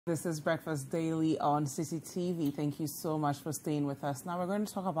This is Breakfast Daily on Citi TV. Thank you so much for staying with us. Now we're going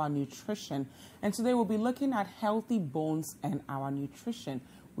to talk about nutrition, and today we'll be looking at healthy bones and our nutrition.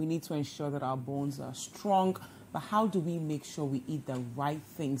 We need to ensure that our bones are strong, but how do we make sure we eat the right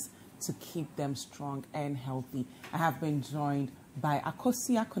things to keep them strong and healthy? I have been joined by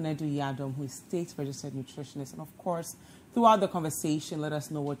Akosua Konadu Yiadom, who is state-registered nutritionist, and of course, throughout the conversation, let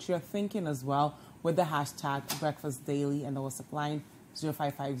us know what you're thinking as well with the hashtag Breakfast Daily, and I was supplying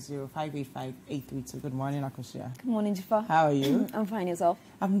 0550-585-832. Good morning, Akosua. Good morning, Dziffa. How are you? I'm fine, yourself?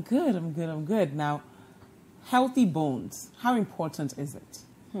 I'm good. Now, healthy bones, how important is it?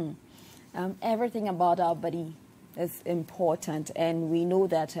 Everything about our body is important, and we know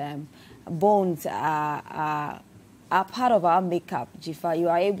that bones are part of our makeup, Dziffa. You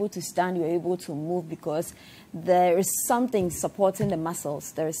are able to stand, you're able to move because there is something supporting the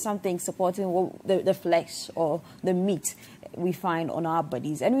muscles. There is something supporting the flesh or the meat we find on our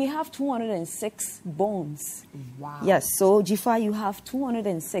bodies. And we have 206 bones. Wow. Yes, so Dziffa, you have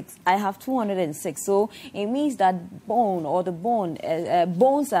 206. I have 206. So it means that bone or the bone,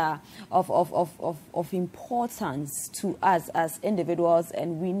 bones are of importance to us as individuals,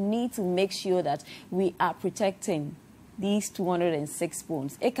 and we need to make sure that we are protecting these 206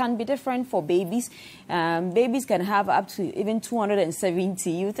 bones. It can be different for babies. Babies can have up to even 270.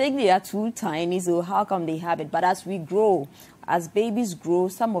 You think they are too tiny, so how come they have it? But as we grow, as babies grow,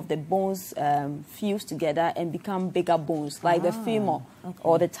 some of the bones fuse together and become bigger bones, like the femur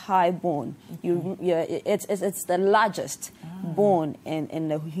or the thigh bone. It's the largest bone in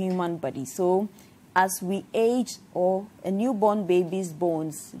the human body. So as we age, or a newborn baby's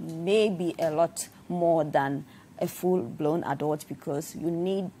bones may be a lot more than a full-blown adult, because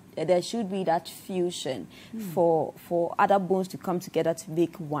there should be that fusion for other bones to come together to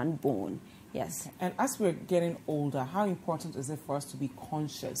make one bone. Yes. Okay. And as we're getting older, how important is it for us to be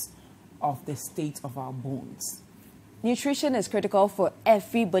conscious of the state of our bones? Nutrition is critical for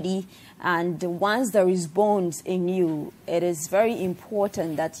everybody, and once there is bones in you, it is very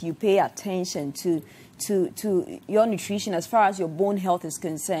important that you pay attention to your nutrition as far as your bone health is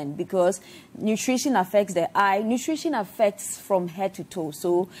concerned, because nutrition affects the eye, nutrition affects from head to toe.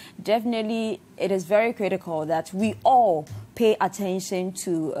 So definitely it is very critical that we all pay attention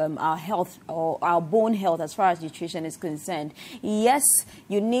to our health or our bone health as far as nutrition is concerned. Yes,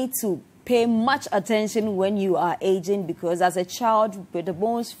 you need to pay much attention when you are aging, because as a child, with the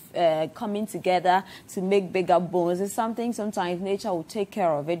bones coming together to make bigger bones, is something sometimes nature will take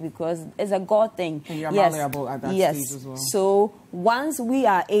care of it, because it's a God thing. And you're malleable at that stage as well. So once we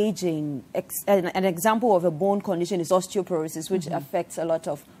are aging, an example of a bone condition is osteoporosis, which affects a lot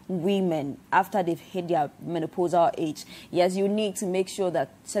of women after they've hit their menopausal age. Yes, you need to make sure that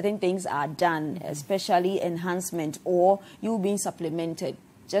certain things are done, especially enhancement, or you being supplemented,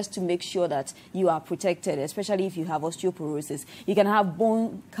 just to make sure that you are protected, especially if you have osteoporosis. You can have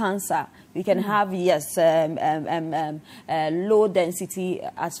bone cancer. You can have, yes, low density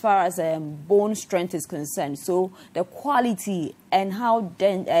as far as bone strength is concerned. So the quality and how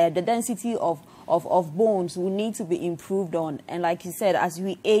the density of bones will need to be improved on. And like you said, as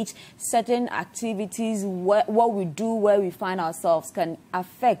we age, certain activities, what we do, where we find ourselves, can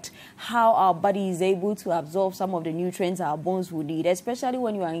affect how our body is able to absorb some of the nutrients our bones will need, especially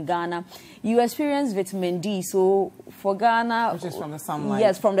when you are in Ghana. You experience vitamin D. So for Ghana, which is from the sunlight.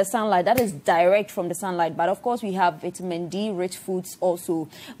 Yes, from the sunlight. That is direct from the sunlight. But of course, we have vitamin D rich foods also.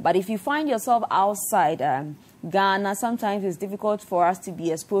 But if you find yourself outside Ghana, sometimes it's difficult for us to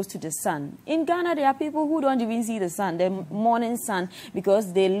be exposed to the sun. In Ghana, there are people who don't even see the sun, the morning sun,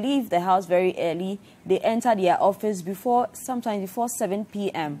 because they leave the house very early. They enter their office sometimes before 7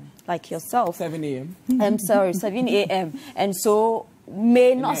 p.m., like yourself. 7 a.m. I'm sorry, 7 a.m. And so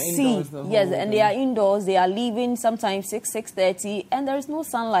may not see. Yes, and they are indoors. They are leaving sometimes 6:30, and there is no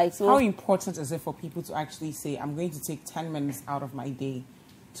sunlight. So how important is it for people to actually say, I'm going to take 10 minutes out of my day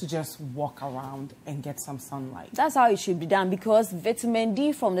to just walk around and get some sunlight? That's how it should be done, because vitamin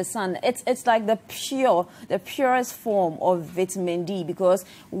D from the sun, it's like the purest form of vitamin D, because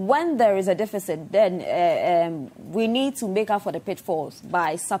when there is a deficit, then we need to make up for the pitfalls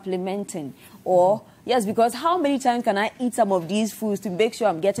by supplementing or yes, because how many times can I eat some of these foods to make sure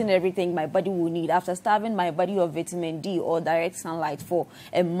I'm getting everything my body will need after starving my body of vitamin D or direct sunlight for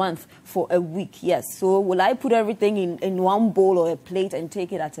a month, for a week? Yes. So will I put everything in one bowl or a plate and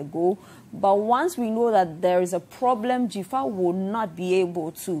take it at a go? But once we know that there is a problem, Dziffa will not be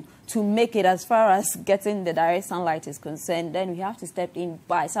able to make it as far as getting the direct sunlight is concerned. Then we have to step in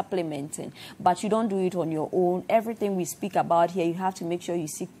by supplementing. But you don't do it on your own. Everything we speak about here, you have to make sure you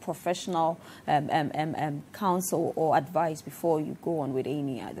seek professional counsel or advice before you go on with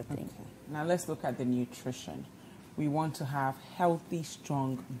any other thing. Okay. Now let's look at the nutrition. We want to have healthy,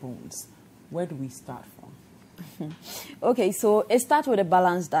 strong bones. Where do we start from? Okay, so it starts with a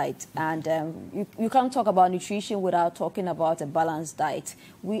balanced diet, and you can't talk about nutrition without talking about a balanced diet.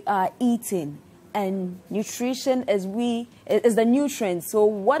 We are eating, and nutrition is the nutrient. So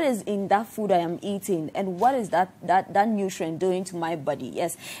what is in that food I am eating, and what is that nutrient doing to my body?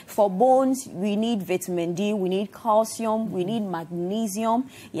 Yes, for bones, we need vitamin D, we need calcium, we need magnesium,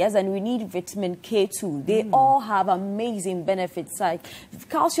 yes, and we need vitamin K2. They all have amazing benefits. Like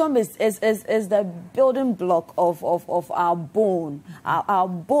calcium is the building block of our bone. Our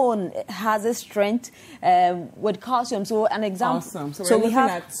bone has a strength with calcium. So an example. Awesome. So we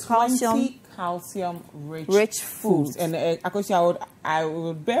have calcium-rich foods. And Akosua, I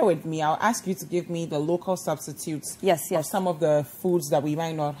would bear with me. I'll ask you to give me the local substitutes of some of the foods that we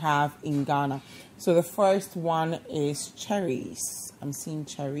might not have in Ghana. So the first one is cherries. I'm seeing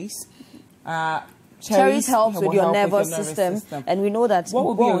cherries. Cherries helps with your nervous system, and we know that. What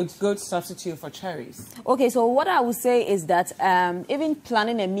would be a good substitute for cherries? Okay, so what I would say is that even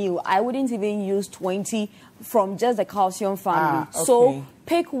planning a meal, I wouldn't even use 20 from just the calcium family. Okay. So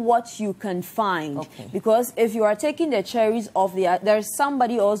pick what you can find, because if you are taking the cherries off, there's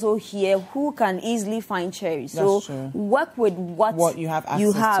somebody also here who can easily find cherries. That's so true. Work with what you have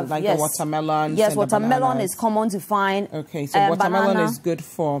access to, like the watermelon. Yes, watermelon is common to find. Okay, so watermelon is good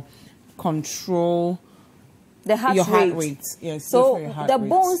for control your heart rate. Yes, so the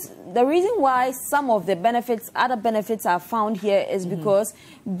bones, the reason why some of the other benefits are found here is because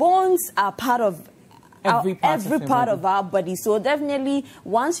bones are part of every part of our body. So definitely,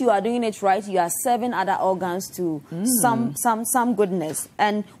 once you are doing it right, you are serving other organs to some goodness.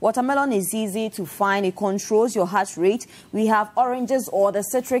 And watermelon is easy to find. It controls your heart rate. We have oranges or the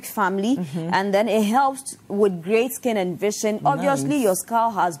citric family, and then it helps with great skin and vision. Nice. Obviously, your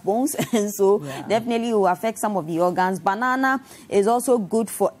skull has bones, and so definitely it will affect some of the organs. Banana is also good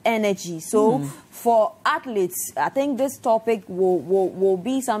for energy. So for athletes, I think this topic will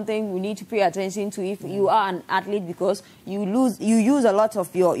be something we need to pay attention to if you are an athlete, because you use a lot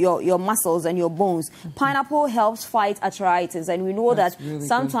of your muscles and your bones. Pineapple helps fight arthritis, and we know that really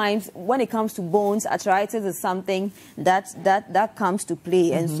sometimes when it comes to bones, arthritis is something that comes to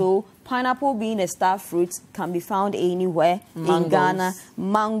play. And so pineapple, being a star fruit, can be found anywhere in Ghana.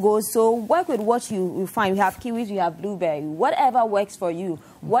 Mangoes. So work with what you find. We have kiwis, we have blueberry. Whatever works for you,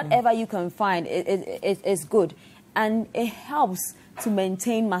 whatever you can find, it's good. And it helps to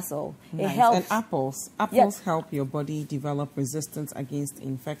maintain muscle. Nice. It helps. And apples help your body develop resistance against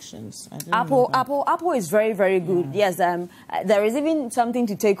infections. Apple is very, very good. Yes, there is even something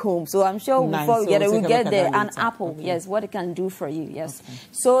to take home. So I'm sure before we get it, we'll get there. An apple, yes, what it can do for you. Yes.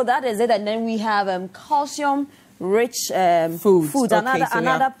 So that is it. And then we have calcium rich foods.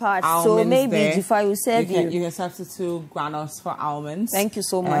 Another part. So maybe Dziffa will serve you. You can substitute granules for almonds. Thank you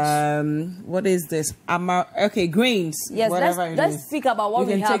so much. What is this? Grains. Yes, let's speak about what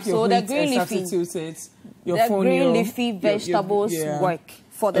we have. So the green leafy vegetables work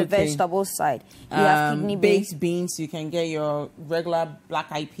for the vegetable side. You have kidney baked beans. You can get your regular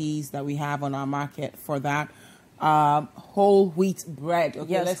black-eyed peas that we have on our market for that. Whole wheat bread.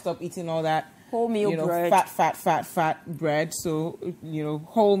 Okay, let's stop eating all that wholemeal bread. Fat bread. So,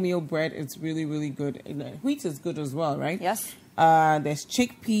 wholemeal bread is really, really good. Wheat is good as well, right? Yes. There's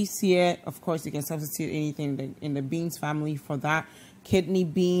chickpeas here. Of course, you can substitute anything in the beans family for that. Kidney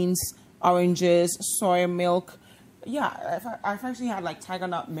beans, oranges, soy milk. Yeah, I've actually had like tiger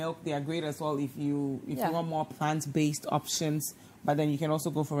nut milk. They are great as well if you want more plant-based options. But then you can also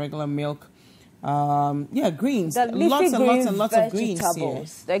go for regular milk. Greens. Lots and lots of greens here.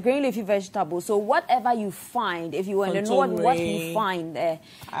 The green leafy vegetables. So whatever you find, if you want to know what you find there,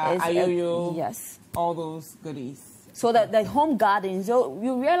 yes, all those goodies. So that the home gardens, so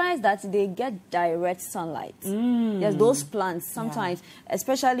you realize that they get direct sunlight. Yes, those plants sometimes,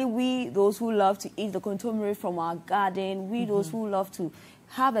 especially those who love to eat the contomere from our garden, those who love to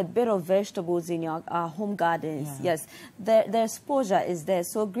have a bit of vegetables in our home gardens. Yes, the exposure is there.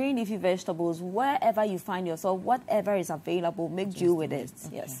 So green leafy vegetables, wherever you find yourself, whatever is available, make do with it.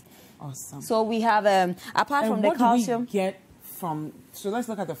 Okay. Yes. Awesome. So we have, apart from the calcium. What do we get from, so let's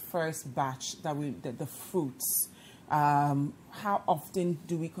look at the first batch, the fruits. How often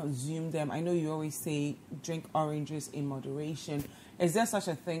do we consume them? I know you always say drink oranges in moderation. Is there such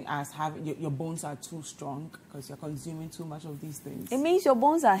a thing as having your bones are too strong because you're consuming too much of these things? It means your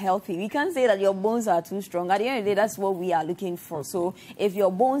bones are healthy. We can't say that your bones are too strong. At the end of the day, that's what we are looking for. Okay. So if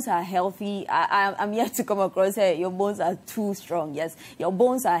your bones are healthy, I'm yet to come across here, your bones are too strong. Yes, your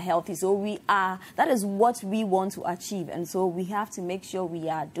bones are healthy. So that is what we want to achieve. And so we have to make sure we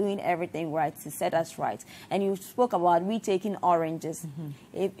are doing everything right to set us right. And you spoke about we taking oranges.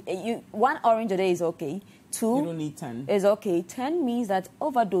 If one orange a day is okay. 2, you don't need 10. Is okay. 10 means that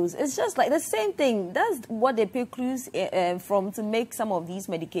overdose. It's just like the same thing. That's what they preclude from to make some of these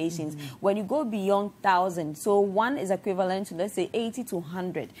medications. When you go beyond 1,000, so 1 is equivalent to, let's say, 80 to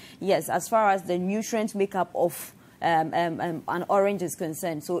 100. Yes, as far as the nutrient makeup of an orange is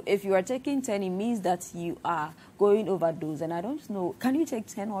concerned. So if you are taking 10, it means that you are going overdose. And I don't know, can you take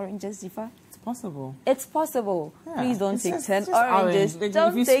 10 oranges, Dziffa? Possible. It's possible. Yeah. Please don't take just, 10 just oranges. Like don't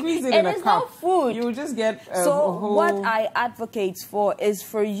if you take, squeeze it in a cup, not food. You will just get a whole... what I advocate for is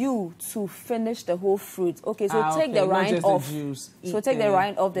for you to finish the whole fruit. Okay, so take the rind off. So take the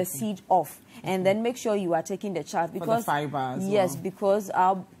rind off, the seed off. And then make sure you are taking the chaff because for the fibers. Yes, because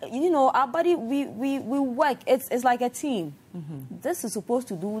our body we work. It's like a team. This is supposed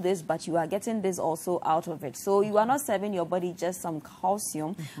to do this, but you are getting this also out of it. So you are not serving your body just some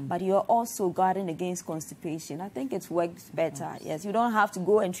calcium, but you are also guarding against constipation. I think it works better. Yes, you don't have to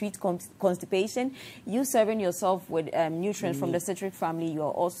go and treat constipation. You serving yourself with nutrients from the citric family. You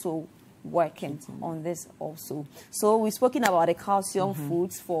are also working on this also. So we've spoken about the calcium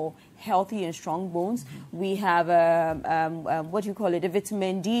foods for healthy and strong bones. We have what you call it, the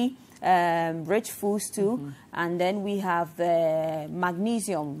vitamin D rich foods too, and then we have the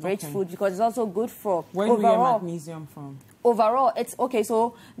magnesium rich food because it's also good for where do we get magnesium from? Overall, it's okay.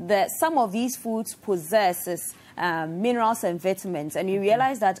 So some of these foods possesses minerals and vitamins, and you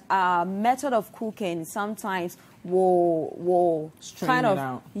realize that our method of cooking sometimes will kind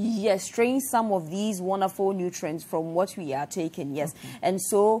of strain some of these wonderful nutrients from what we are taking. Yes, and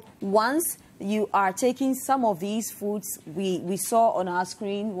so once you are taking some of these foods we saw on our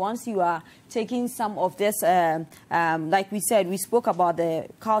screen, once you are taking some of this, like we said, we spoke about the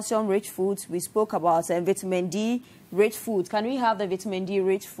calcium-rich foods, we spoke about vitamin D-rich foods. Can we have the vitamin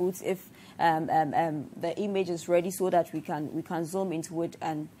D-rich foods if the image is ready so that we can zoom into it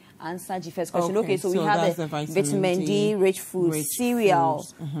and answer Dziffa's question? Okay, so we have the vitamin D rich foods,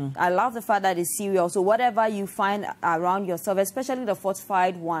 cereals. I love the fact that it's cereal. So whatever you find around yourself, especially the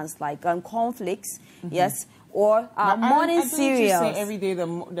fortified ones like cornflakes, yes, or morning cereals. You say every day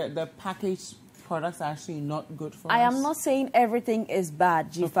the packaged products are actually not good for us. I am not saying everything is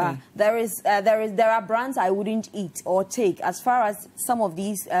bad, Dziffa. There are brands I wouldn't eat or take as far as some of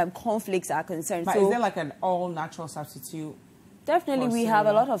these cornflakes are concerned. But is there like an all-natural substitute? Definitely, we have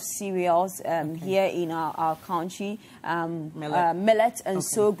a lot of cereals here in our country. Millet and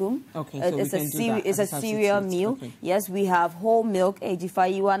sorghum. Okay, so it's a cereal meal. Okay. Yes, we have whole milk. Hey,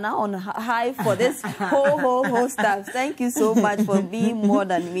 Dziffa, you are now on high for this whole stuff. Thank you so much for being more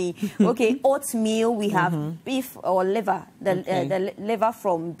than me. Okay, oatmeal. We have beef or liver, the liver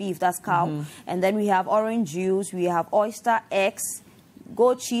from beef, that's cow. And then we have orange juice. We have oyster, eggs,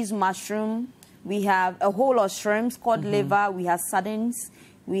 goat cheese, mushroom. We have a whole lot of shrimps, cod liver, we have sardines,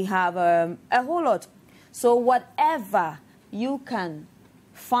 we have a whole lot. So whatever you can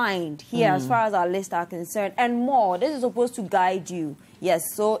find here as far as our list are concerned, and more, this is supposed to guide you. Yes,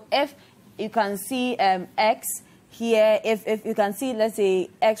 so if you can see eggs here, if you can see, let's say,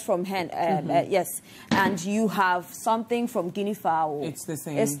 eggs from hen, yes, and you have something from guinea fowl. It's the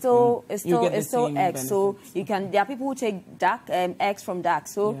same. It's still eggs. Benefits. So you can. There are people who take duck eggs from duck.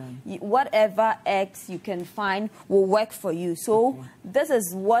 So whatever eggs you can find will work for you. So this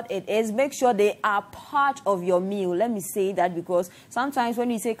is what it is. Make sure they are part of your meal. Let me say that because sometimes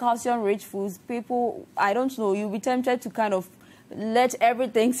when you say calcium-rich foods, people, I don't know, you'll be tempted to kind of let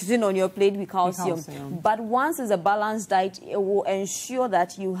everything sitting on your plate with calcium. But once it's a balanced diet, it will ensure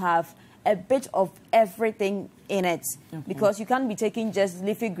that you have a bit of everything in it. Because you can't be taking just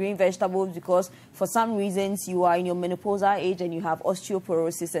leafy green vegetables because for some reasons you are in your menopausal age and you have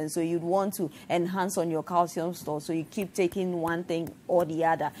osteoporosis, and so you'd want to enhance on your calcium store. So you keep taking one thing or the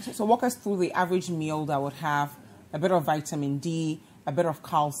other. So walk us through the average meal that would have a bit of vitamin D, a bit of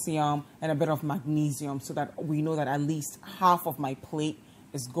calcium, and a bit of magnesium, so that we know that at least half of my plate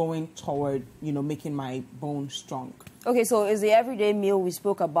is going toward, making my bone strong. Okay, so it's the everyday meal we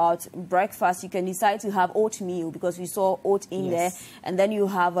spoke about. Breakfast, you can decide to have oatmeal because we saw oat in there. And then you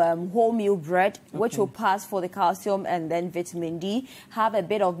have wholemeal bread, which will pass for the calcium and then vitamin D. Have a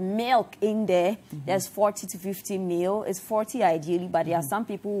bit of milk in there. There's 40 to 50 ml. It's 40 ideally, but there are some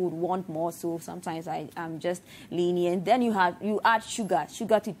people who would want more, so sometimes I'm just lenient. Then you add sugar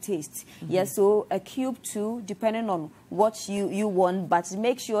to taste. Yes, so a cube too, depending on what you want, but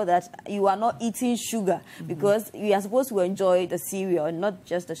make sure that you are not eating sugar because you are supposed to enjoy the cereal, not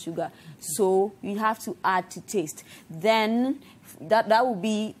just the sugar. So you have to add to taste. Then that will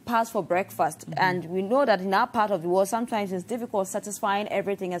be passed for breakfast. And we know that in our part of the world, sometimes it's difficult satisfying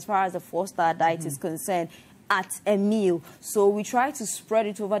everything as far as the 4-star diet is concerned at a meal. So we try to spread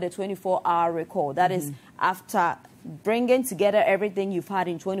it over the 24-hour record. That is, after bringing together everything you've had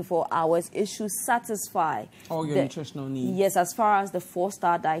in 24 hours, it should satisfy all your nutritional needs. Yes, as far as the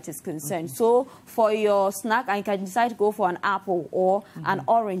 4-star diet is concerned. So for your snack, I can decide to go for an apple or an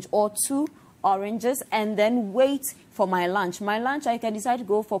orange or 2 oranges, and then wait for my lunch. My lunch, I can decide to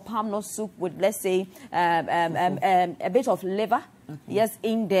go for palm nut soup with, let's say, a bit of liver. Yes,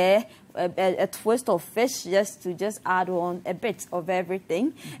 in there, a twist of fish, just to add on a bit of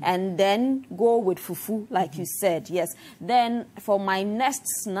everything, and then go with fufu, like you said. Yes. Then for my next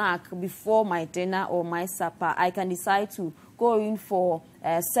snack before my dinner or my supper, I can decide to go in for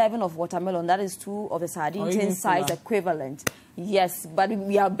 7 of watermelon. That is 2 of the sardine tin size equivalent. Yes, but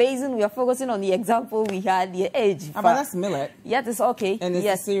we are focusing on the example we had, the age. But that's millet. Yes, it's okay. And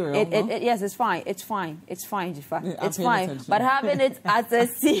it's cereal. Yes, it's fine. It's fine. It's fine, Dziffa. It's fine. But having it as a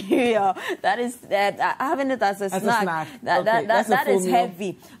cereal, having it as a snack, that is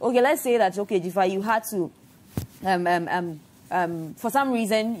heavy. Okay, let's say that, okay, Dziffa, you had to, for some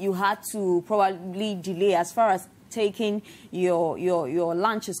reason, you had to probably delay as far as taking your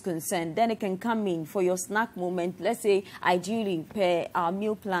lunch is concerned. Then it can come in for your snack moment. Let's say ideally per our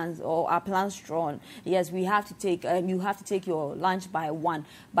meal plans or our plans drawn, yes, we have to take you have to take your lunch by 1,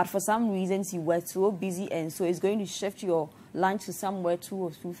 but for some reasons you were so busy, and so it's going to shift your lunch to somewhere 2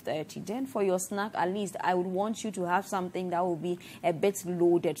 or 2:30. Then for your snack, at least I would want you to have something that will be a bit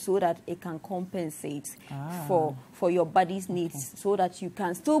loaded so that it can compensate for your body's needs, so that you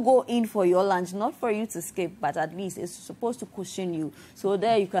can still go in for your lunch, not for you to skip, but at least it's supposed to cushion you. So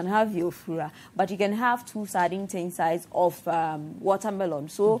there you can have your fura, but you can have 2 sardine tin size of watermelon.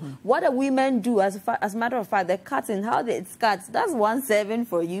 So what the women do, as a matter of fact, the cutting, how it's cut, that's 1 serving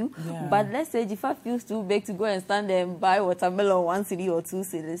for you. Yeah. But let's say Dziffa feels too big to go and stand there and buy watermelon 1 cedi or 2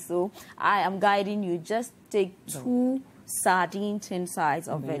 cedis. So I am guiding you. Just take 2 sardine tin size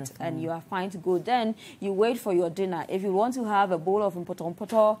of it, and you are fine to go. Then you wait for your dinner. If you want to have a bowl of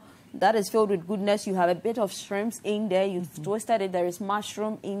mpotompoto that is filled with goodness, you have a bit of shrimps in there, you've toasted it, there is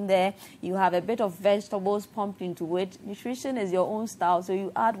mushroom in there, you have a bit of vegetables pumped into it. Nutrition is your own style, so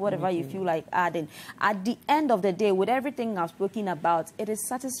you add whatever you feel like adding. At the end of the day, with everything I've spoken about, it is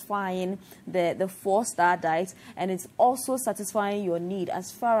satisfying the 4-star diet, and it's also satisfying your need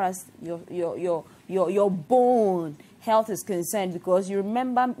as far as your bone health is concerned, because you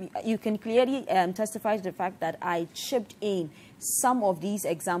remember, you can clearly testify to the fact that I chipped in some of these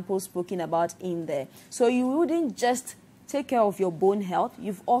examples spoken about in there. So you wouldn't just take care of your bone health,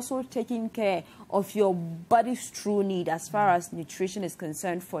 you've also taken care of your body's true need as far as nutrition is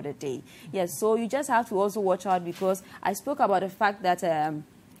concerned for the day. Yes, so you just have to also watch out, because I spoke about the fact that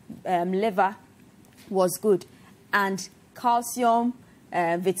liver was good, and calcium,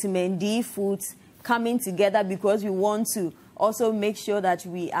 vitamin D foods coming together, because we want to also make sure that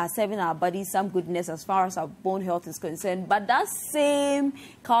we are serving our body some goodness as far as our bone health is concerned. But that same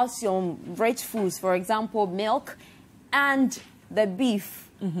calcium-rich foods, for example, milk and the beef,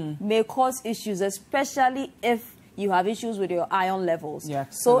 may cause issues, especially if you have issues with your iron levels. Yeah,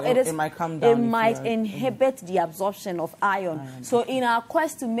 so it might come down. It might inhibit the absorption of iron. So in our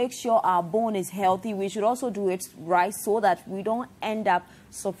quest to make sure our bone is healthy, we should also do it right, so that we don't end up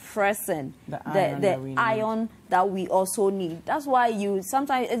suppressing the iron that we also need. That's why you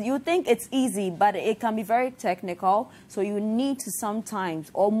sometimes, you think it's easy, but it can be very technical. So you need to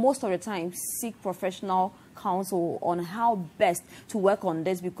sometimes, or most of the time, seek professional counsel on how best to work on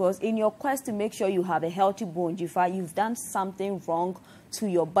this, because in your quest to make sure you have a healthy bone, Dziffa, you've done something wrong to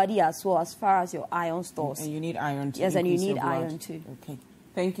your body as well, as far as your iron stores. And you need iron too. Yes, and you need iron too. Okay.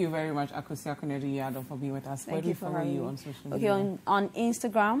 Thank you very much, Akosua Konadu Yiadom, for being with us. Where do we follow you on social media? Okay, on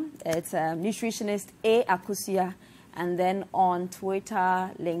Instagram, it's nutritionist A Akosua, and then on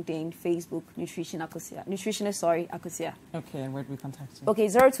Twitter, LinkedIn, Facebook, nutritionist Akosua. Okay, and where do we contact you? Okay,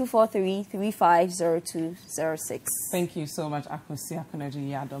 0243-350206. Thank you so much, Akosua Konadu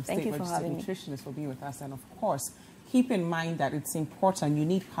Yiadom, Thank you for having me. Nutritionist, for being with us, and of course, keep in mind that it's important. You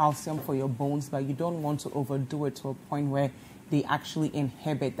need calcium for your bones, but you don't want to overdo it to a point where they actually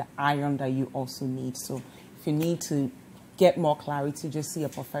inhibit the iron that you also need. So if you need to get more clarity, just see a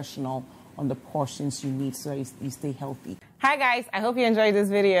professional on the portions you need so you stay healthy. Hi guys, I hope you enjoyed this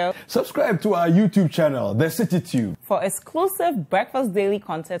video. Subscribe to our YouTube channel, the Citi TV, for exclusive breakfast daily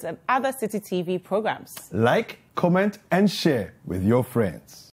content and other Citi TV programs. Like, comment, and share with your friends.